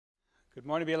Good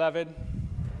morning, beloved.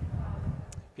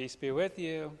 Peace be with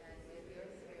you.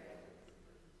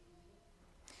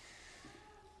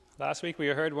 Last week we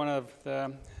heard one of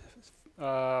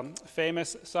the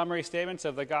famous summary statements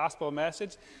of the gospel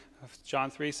message of John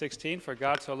 3:16. For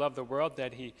God so loved the world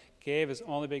that he gave his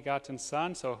only begotten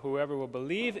Son, so whoever will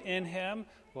believe in him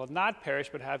will not perish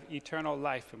but have eternal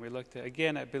life. And we looked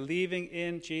again at believing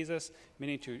in Jesus,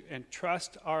 meaning to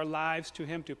entrust our lives to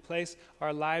him, to place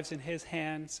our lives in his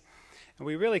hands. And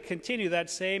we really continue that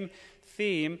same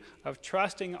theme of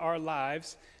trusting our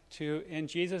lives in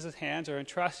Jesus' hands, or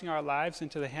entrusting our lives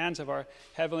into the hands of our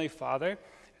Heavenly Father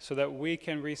so that we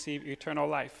can receive eternal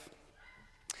life.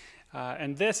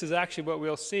 And this is actually what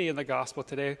we'll see in the gospel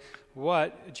today,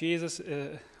 what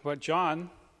John,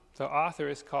 the author,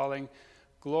 is calling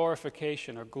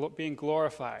glorification, or being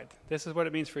glorified. This is what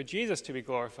it means for Jesus to be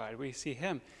glorified. We see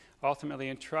him ultimately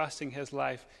entrusting his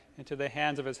life into the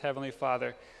hands of his Heavenly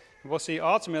Father. We'll see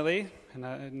ultimately,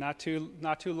 not too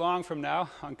long from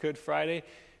now, on Good Friday,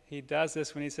 he does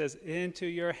this when he says, "Into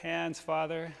your hands,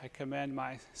 Father, I commend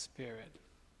my spirit."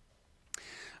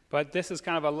 But this is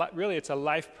kind of really it's a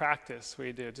life practice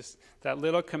we do. Just that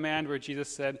little command where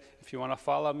Jesus said, if you want to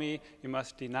follow me, you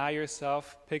must deny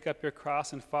yourself, pick up your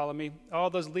cross and follow me. All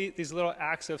these little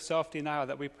acts of self-denial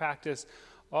that we practice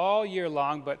all year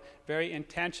long, but very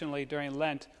intentionally during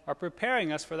Lent, are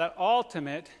preparing us for that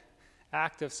ultimate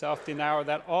act of self-denial,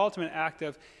 that ultimate act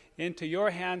of, into your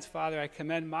hands, Father, I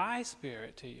commend my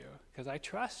spirit to you, because I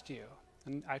trust you,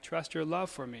 and I trust your love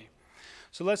for me.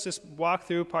 So let's just walk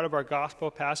through part of our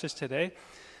gospel passage today.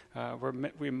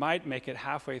 We might make it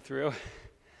halfway through,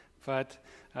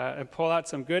 and pull out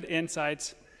some good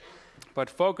insights,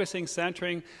 but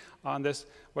centering on this,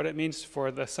 what it means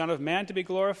for the Son of Man to be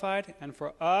glorified, and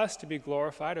for us to be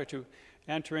glorified, or to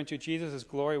enter into Jesus'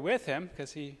 glory with him,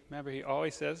 because he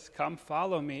always says, come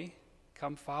follow me,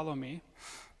 come follow me.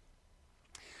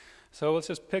 So let's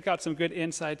just pick out some good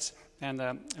insights, and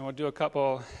we'll do a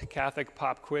couple Catholic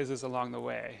pop quizzes along the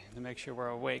way to make sure we're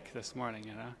awake this morning,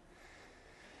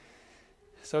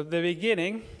 So the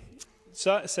beginning,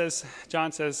 John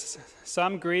says,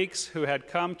 some Greeks who had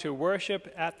come to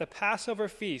worship at the Passover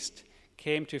feast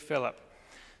came to Philip.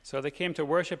 So they came to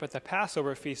worship at the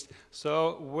Passover feast.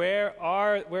 So where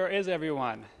is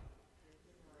everyone?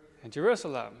 In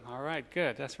Jerusalem. All right,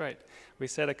 good. That's right. We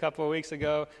said a couple of weeks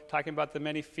ago, talking about the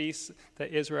many feasts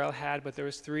that Israel had, but there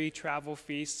was 3 travel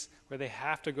feasts where they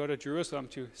have to go to Jerusalem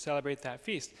to celebrate that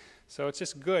feast. So it's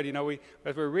just good.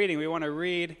 As we're reading, we want to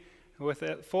read with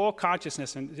a full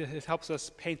consciousness, and it helps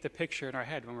us paint the picture in our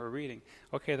head when we're reading.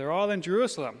 Okay, they're all in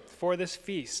Jerusalem for this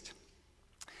feast,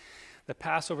 the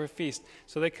Passover feast.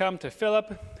 So they come to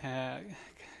Philip,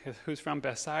 who's from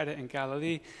Bethsaida in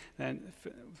Galilee, and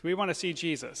we want to see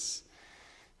Jesus.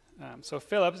 So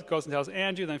Philip goes and tells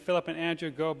Andrew, then Philip and Andrew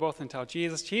go both and tell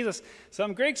Jesus, Jesus,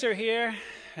 some Greeks are here,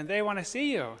 and they want to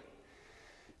see you.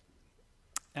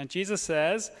 And Jesus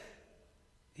says,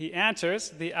 he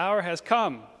answers, the hour has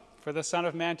come for the Son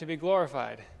of Man to be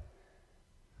glorified.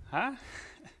 Huh?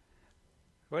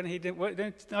 Don't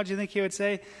you think he would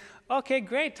say, okay,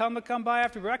 great, tell him to come by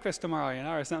after breakfast tomorrow,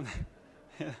 or something.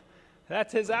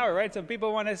 That's his hour, right? Some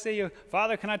people want to see you.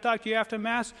 Father, can I talk to you after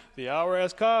Mass? The hour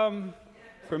has come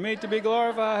for me to be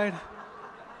glorified.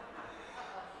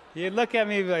 You'd look at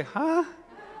me and be like, huh?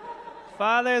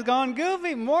 Father is going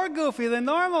goofy, more goofy than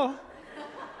normal.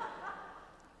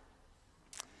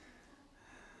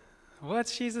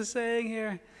 What's Jesus saying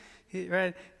here?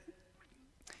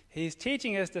 He's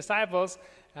teaching his disciples,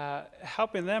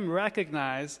 helping them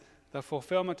recognize the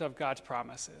fulfillment of God's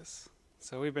promises.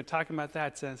 So we've been talking about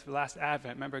that since the last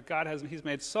Advent. Remember, he's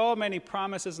made so many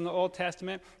promises in the Old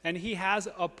Testament, and he has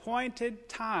appointed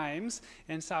times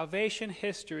in salvation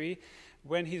history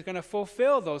when he's going to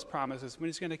fulfill those promises, when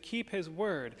he's going to keep his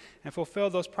word and fulfill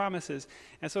those promises.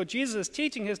 And so Jesus is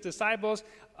teaching his disciples,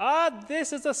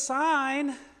 this is a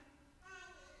sign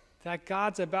that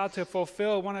God's about to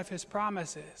fulfill one of his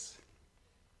promises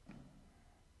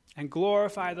and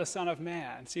glorify the Son of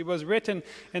Man. See, it was written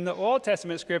in the Old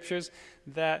Testament scriptures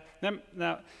that,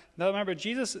 now remember,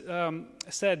 Jesus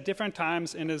said different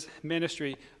times in his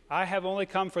ministry, I have only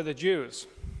come for the Jews.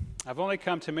 I've only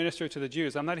come to minister to the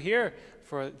Jews. I'm not here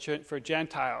for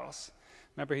Gentiles.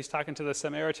 Remember, he's talking to the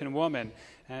Samaritan woman,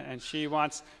 and she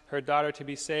wants her daughter to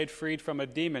be saved, freed from a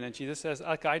demon. And Jesus says,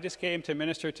 look, I just came to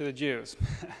minister to the Jews,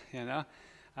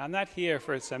 I'm not here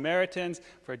for Samaritans,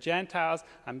 for Gentiles.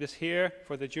 I'm just here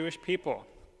for the Jewish people.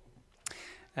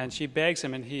 And she begs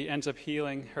him, and he ends up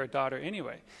healing her daughter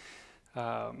anyway.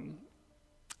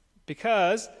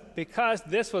 Because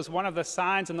this was one of the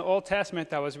signs in the Old Testament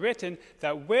that was written,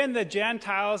 that when the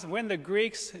Gentiles, when the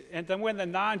Greeks, and then when the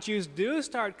non-Jews do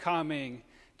start coming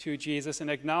to Jesus and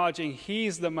acknowledging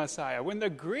he's the Messiah, when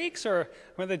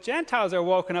the Gentiles are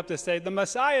woken up to say, the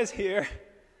Messiah is here,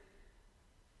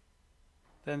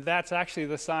 then that's actually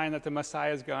the sign that the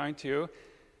Messiah is going to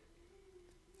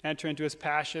enter into his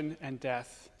passion and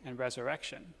death and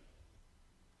resurrection.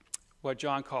 What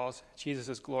John calls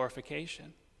Jesus'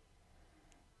 glorification.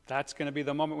 That's going to be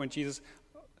the moment when Jesus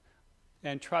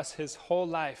entrusts his whole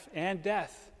life and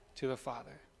death to the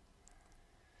Father.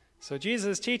 So Jesus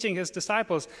is teaching his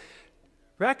disciples,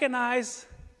 recognize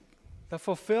the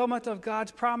fulfillment of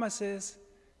God's promises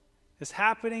is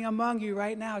happening among you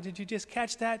right now. Did you just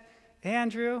catch that,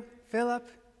 Andrew, Philip?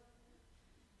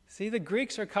 See, the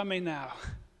Greeks are coming now.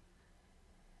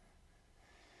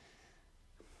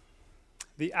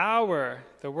 The hour,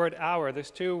 the word hour,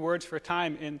 there's two words for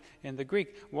time in the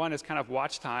Greek. One is kind of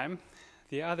watch time.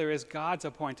 The other is God's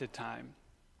appointed time.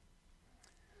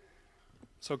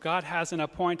 So God has an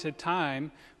appointed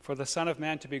time for the Son of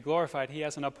Man to be glorified. He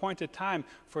has an appointed time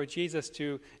for Jesus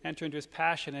to enter into his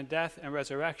passion and death and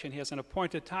resurrection. He has an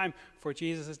appointed time for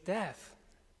Jesus' death.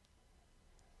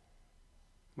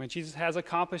 When Jesus has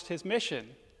accomplished his mission,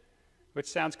 which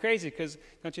sounds crazy because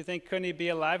don't you think, couldn't he be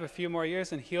alive a few more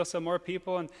years and heal some more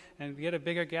people and get a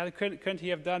bigger gathering? Couldn't he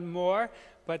have done more?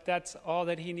 But that's all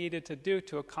that he needed to do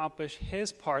to accomplish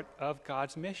his part of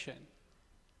God's mission.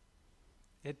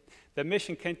 The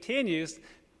mission continues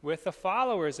with the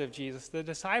followers of Jesus, the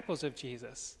disciples of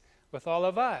Jesus, with all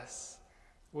of us.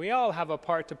 We all have a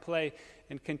part to play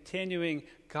in continuing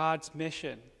God's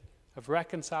mission of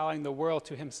reconciling the world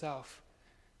to himself.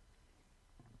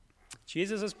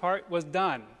 Jesus' part was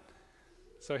done,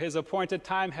 so his appointed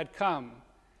time had come.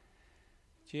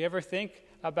 Do you ever think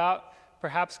about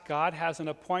perhaps God has an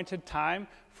appointed time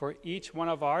for each one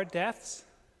of our deaths?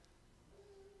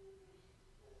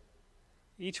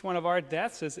 Each one of our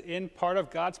deaths is in part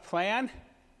of God's plan.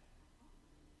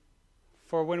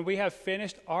 For when we have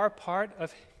finished our part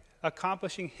of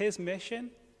accomplishing his mission,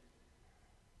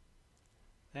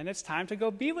 then it's time to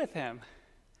go be with him.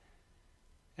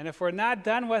 And if we're not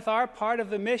done with our part of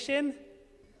the mission,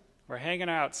 we're hanging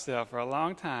out still for a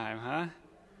long time, huh?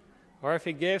 Or if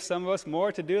he gives some of us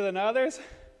more to do than others,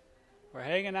 we're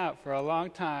hanging out for a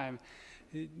long time.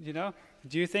 You know,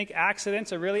 do you think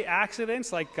accidents are really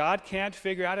accidents? Like God can't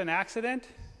figure out an accident?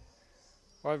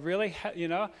 Or really,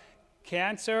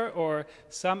 cancer or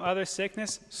some other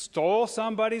sickness stole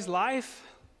somebody's life?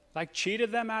 Like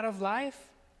cheated them out of life?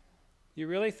 You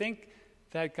really think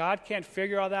that God can't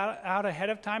figure all that out ahead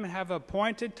of time and have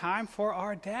appointed time for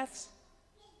our deaths?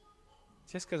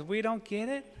 Just because we don't get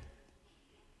it?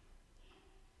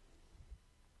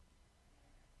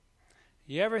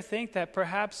 You ever think that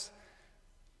perhaps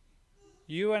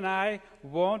you and I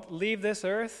won't leave this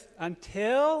earth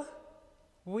until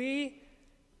we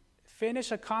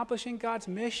finish accomplishing God's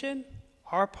mission,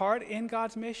 our part in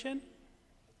God's mission?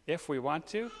 If we want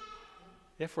to,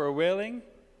 if we're willing.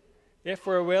 If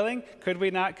we're willing, could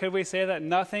we say that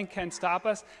nothing can stop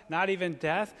us? Not even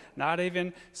death, not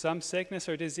even some sickness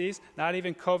or disease, not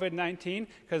even COVID-19?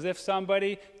 Because if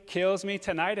somebody kills me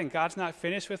tonight and God's not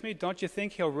finished with me, don't you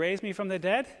think he'll raise me from the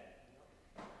dead?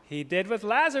 He did with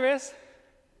Lazarus.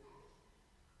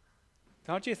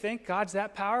 Don't you think God's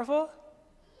that powerful?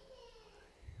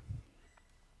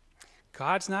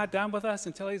 God's not done with us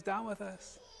until he's done with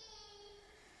us.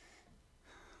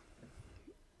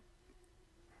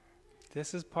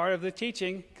 This is part of the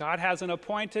teaching. God has an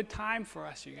appointed time for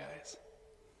us, you guys.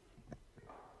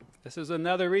 This is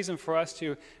another reason for us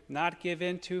to not give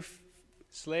in to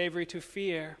slavery to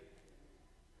fear.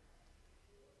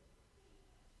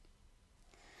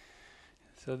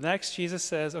 So next, Jesus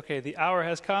says, okay, the hour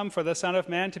has come for the Son of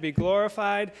Man to be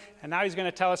glorified, and now he's going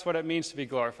to tell us what it means to be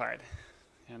glorified.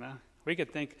 You know, we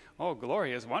could think, oh,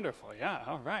 glory is wonderful. Yeah,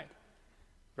 all right.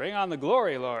 Bring on the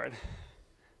glory, Lord.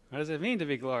 What does it mean to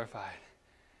be glorified?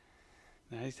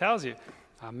 Now he tells you,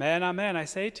 amen, amen, I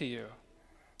say to you.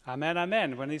 Amen,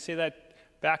 amen. When you say that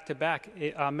back to back,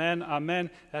 amen, amen,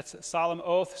 that's solemn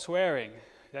oath swearing.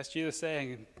 That's Jesus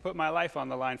saying, put my life on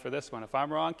the line for this one. If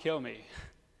I'm wrong, kill me.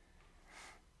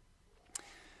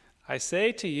 I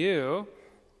say to you,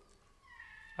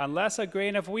 unless a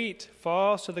grain of wheat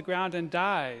falls to the ground and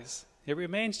dies, it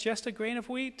remains just a grain of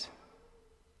wheat.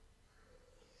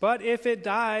 But if it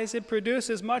dies, it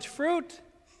produces much fruit.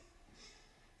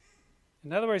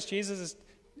 In other words, Jesus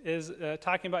is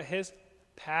talking about his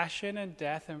passion and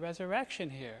death and resurrection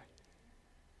here.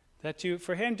 That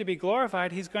for him to be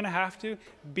glorified, he's going to have to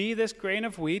be this grain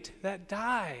of wheat that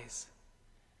dies.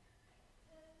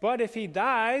 But if he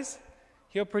dies,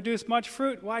 he'll produce much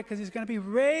fruit. Why? Because he's going to be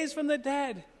raised from the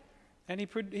dead. And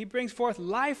he brings forth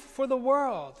life for the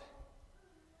world.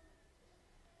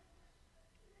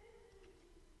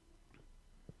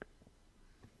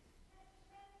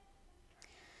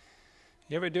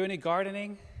 You ever do any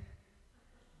gardening?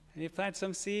 And you plant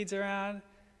some seeds around?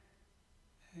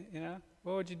 You know,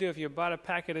 what would you do if you bought a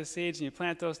packet of seeds and you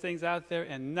plant those things out there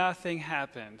and nothing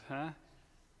happened, huh?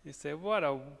 You say, what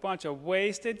a bunch of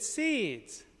wasted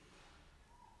seeds.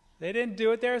 They didn't do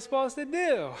what they were supposed to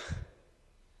do.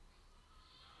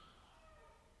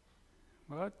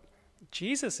 Well,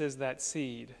 Jesus is that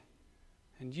seed.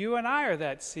 And you and I are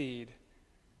that seed.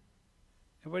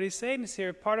 And what he's saying is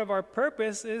here, part of our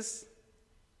purpose is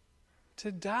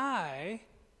to die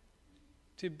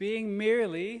to being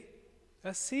merely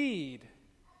a seed,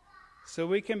 so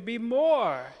we can be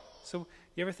more. So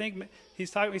you ever think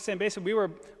he's saying basically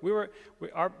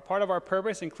our part of our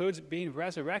purpose includes being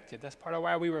resurrected. That's part of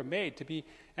why we were made, to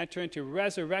enter into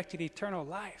resurrected eternal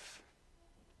life.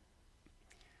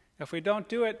 If we don't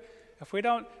do it, if we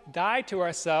don't die to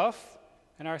ourselves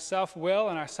and our self-will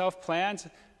and our self-plans,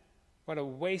 what a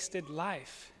wasted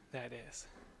life that is.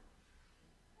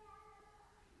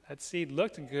 That seed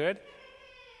looked good.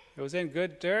 It was in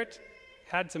good dirt,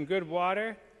 had some good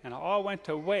water, and it all went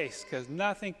to waste because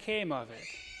nothing came of it.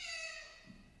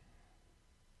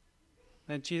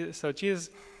 Then Jesus,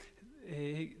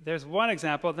 there's one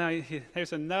example. Now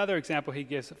there's another example he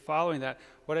gives following that.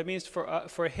 What it means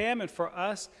for him and for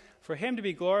us, for him to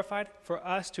be glorified, for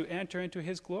us to enter into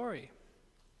his glory.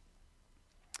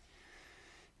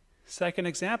 Second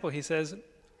example, he says,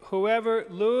 whoever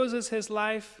loves his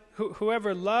life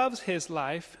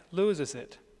loses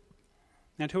it.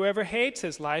 And whoever hates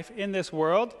his life in this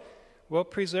world will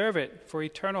preserve it for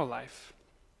eternal life.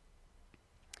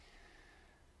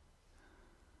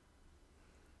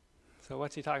 So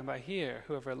what's he talking about here?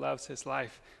 Whoever loves his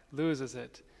life loses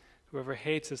it. Whoever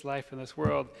hates his life in this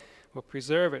world will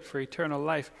preserve it for eternal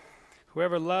life.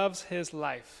 Whoever loves his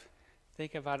life,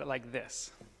 think about it like this.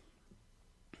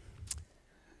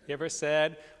 You ever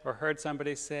said or heard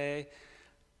somebody say,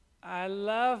 I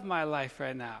love my life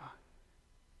right now.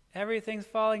 Everything's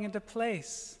falling into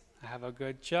place. I have a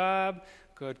good job,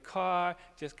 good car,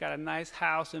 just got a nice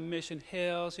house in Mission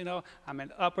Hills, you know. I'm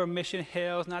in upper Mission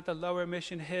Hills, not the lower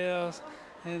Mission Hills,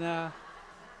 you know.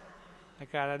 I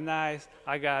got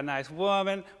a nice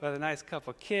woman with a nice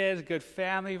couple kids, good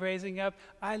family raising up.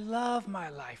 I love my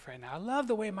life right now. I love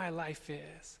the way my life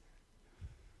is.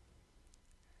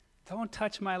 Don't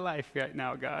touch my life right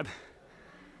now, God.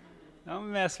 Don't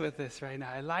mess with this right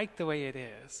now. I like the way it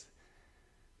is.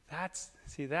 That's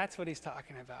what he's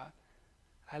talking about.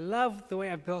 I love the way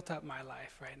I've built up my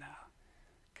life right now.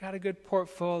 Got a good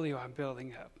portfolio I'm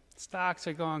building up. Stocks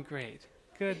are going great.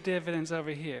 Good dividends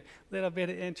over here. Little bit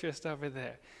of interest over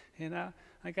there. You know,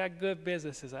 I got good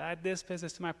businesses. I add this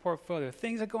business to my portfolio.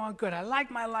 Things are going good. I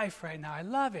like my life right now. I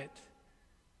love it.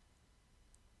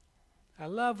 I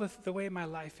love the way my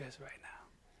life is right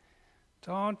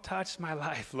now. Don't touch my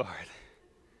life, Lord.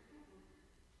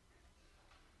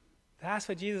 That's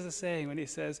what Jesus is saying when he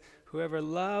says, whoever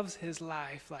loves his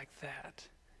life like that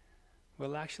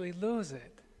will actually lose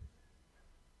it.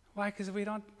 Why? Because we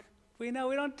know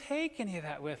we don't take any of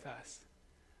that with us.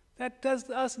 That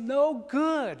does us no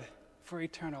good for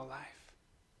eternal life.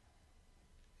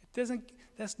 It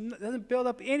doesn't build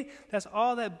up any, that's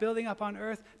all that building up on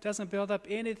earth doesn't build up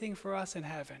anything for us in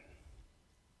heaven.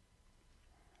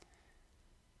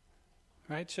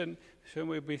 Right? Shouldn't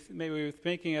we be maybe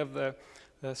thinking of the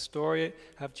story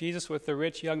of Jesus with the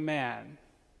rich young man?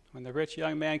 When the rich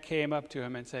young man came up to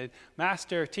him and said,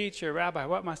 Master, teacher, Rabbi,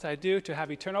 what must I do to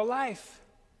have eternal life?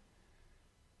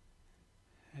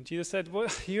 And Jesus said, well,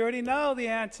 you already know the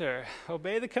answer.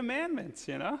 Obey the commandments,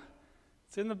 you know.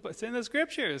 It's in the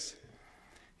scriptures.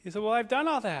 He said, well, I've done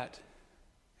all that,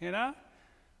 you know.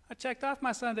 I checked off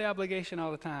my Sunday obligation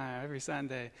all the time, every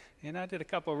Sunday. You know, I did a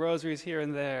couple rosaries here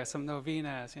and there, some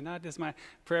novenas. You know, I did my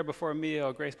prayer before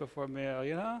meal, grace before meal,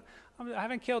 you know. I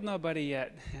haven't killed nobody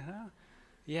yet, you know,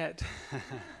 yet.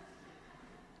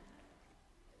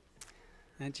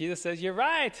 And Jesus says, you're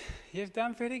right. You've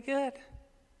done pretty good.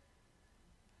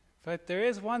 But there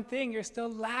is one thing you're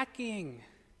still lacking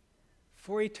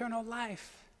for eternal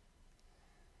life.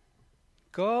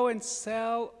 Go and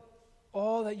sell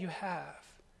all that you have.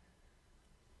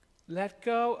 Let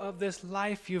go of this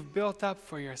life you've built up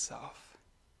for yourself.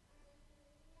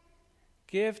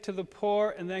 Give to the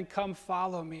poor and then come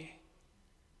follow me.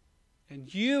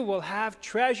 And you will have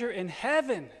treasure in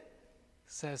heaven,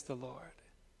 says the Lord.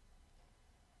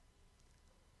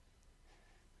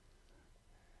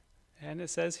 And it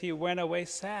says he went away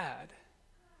sad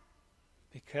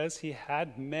because he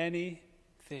had many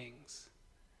things.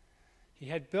 He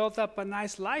had built up a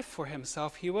nice life for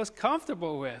himself. He was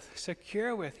comfortable with,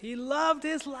 secure with. He loved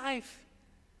his life.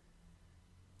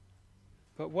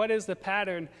 But what is the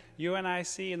pattern you and I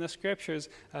see in the scriptures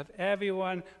of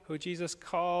everyone who Jesus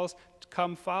calls to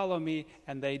come follow me,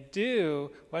 and they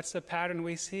do? What's the pattern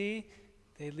we see?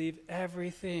 They leave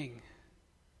everything.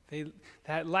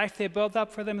 That life they built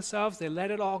up for themselves, they let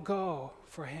it all go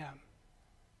for him.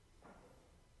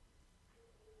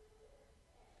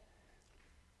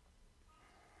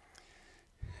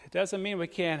 It doesn't mean we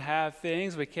can't have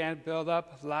things, we can't build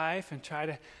up life and try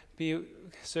to be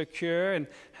secure and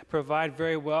provide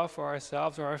very well for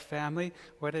ourselves or our family.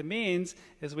 What it means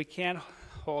is we can't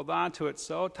hold on to it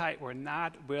so tight we're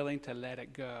not willing to let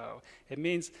it go. It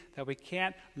means that we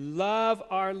can't love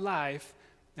our life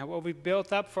and what we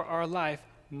built up for our life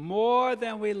more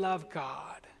than we love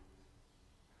God.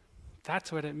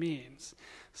 That's what it means.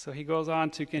 So he goes on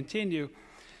to continue.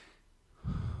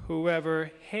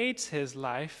 Whoever hates his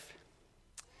life,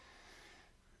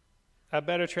 a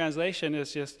better translation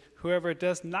is just whoever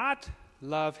does not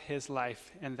love his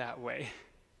life in that way.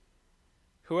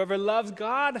 Whoever loves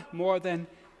God more than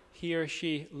he or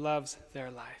she loves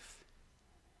their life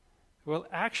will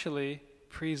actually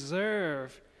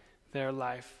preserve their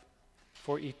life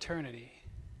for eternity.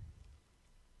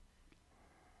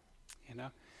 You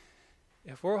know,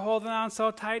 if we're holding on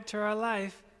so tight to our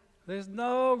life, there's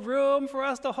no room for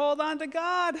us to hold on to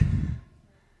God.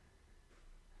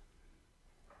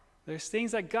 There's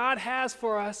things that God has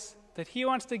for us that he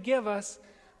wants to give us,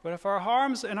 but if our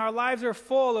arms and our lives are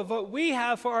full of what we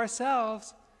have for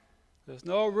ourselves, there's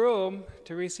no room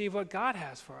to receive what God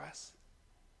has for us.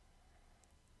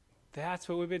 That's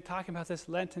what we've been talking about this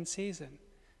Lenten season.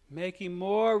 Making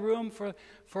more room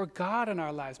for God in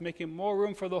our lives, making more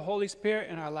room for the Holy Spirit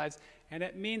in our lives. And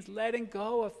it means letting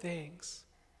go of things.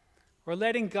 Or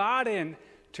letting God in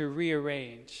to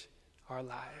rearrange our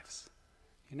lives.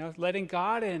 You know, letting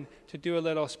God in to do a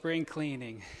little spring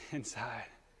cleaning inside.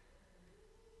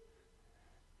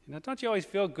 You know, don't you always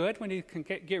feel good when you can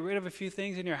get rid of a few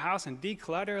things in your house and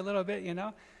declutter a little bit, you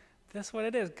know? That's what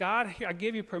it is. God, here, I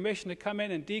give you permission to come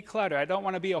in and declutter. I don't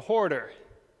want to be a hoarder.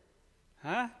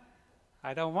 Huh?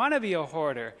 I don't want to be a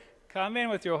hoarder. Come in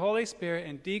with your Holy Spirit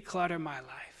and declutter my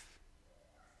life.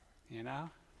 You know?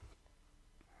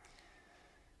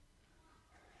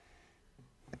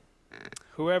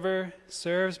 Whoever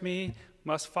serves me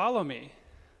must follow me.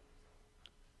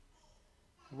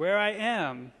 Where I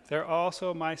am, there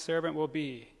also my servant will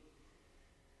be.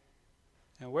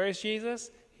 And where is Jesus?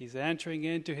 He's entering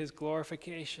into his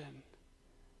glorification,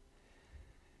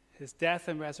 his death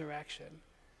and resurrection,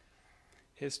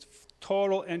 his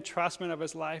total entrustment of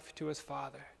his life to his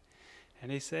Father.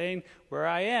 And he's saying, where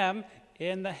I am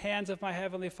in the hands of my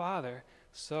heavenly Father,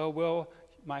 so will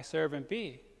my servant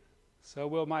be. So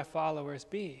will my followers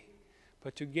be.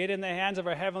 But to get in the hands of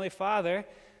our Heavenly Father,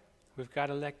 we've got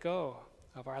to let go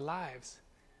of our lives,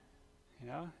 you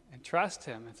know, and trust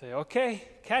him and say, okay,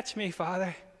 catch me,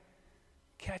 Father.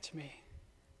 Catch me.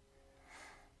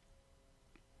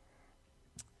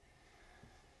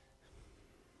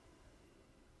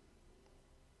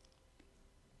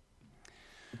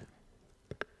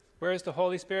 Where is the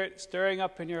Holy Spirit stirring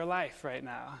up in your life right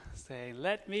now? Saying,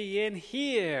 let me in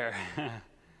here.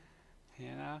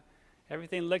 You know,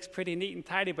 everything looks pretty neat and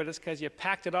tidy, but it's because you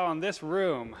packed it all in this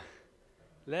room.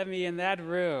 Let me in that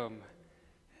room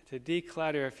to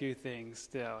declutter a few things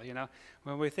still, you know.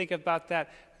 When we think about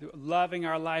that, loving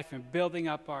our life and building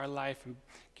up our life and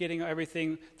getting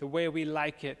everything the way we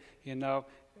like it, you know,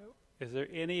 is there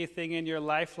anything in your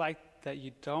life like that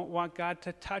you don't want God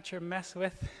to touch or mess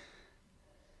with?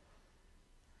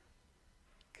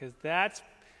 Because that's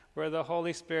where the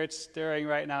Holy Spirit's stirring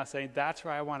right now, saying, that's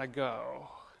where I want to go.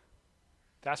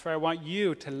 That's where I want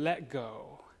you to let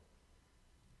go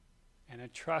and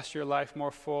entrust your life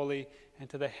more fully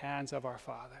into the hands of our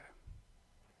Father.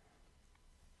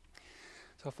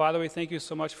 So, Father, we thank you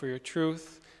so much for your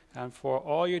truth and for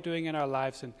all you're doing in our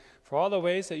lives and for all the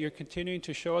ways that you're continuing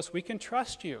to show us we can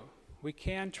trust you. We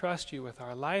can trust you with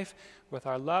our life, with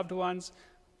our loved ones,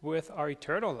 with our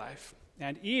eternal life,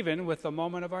 and even with the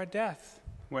moment of our death,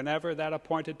 whenever that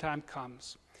appointed time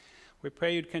comes. We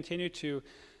pray you'd continue to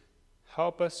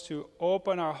help us to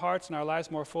open our hearts and our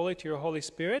lives more fully to your Holy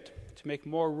Spirit, to make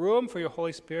more room for your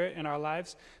Holy Spirit in our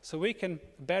lives so we can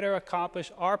better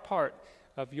accomplish our part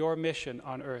of your mission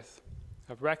on earth,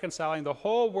 of reconciling the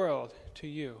whole world to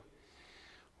you.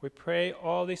 We pray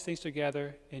all these things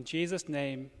together in Jesus'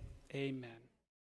 name, amen.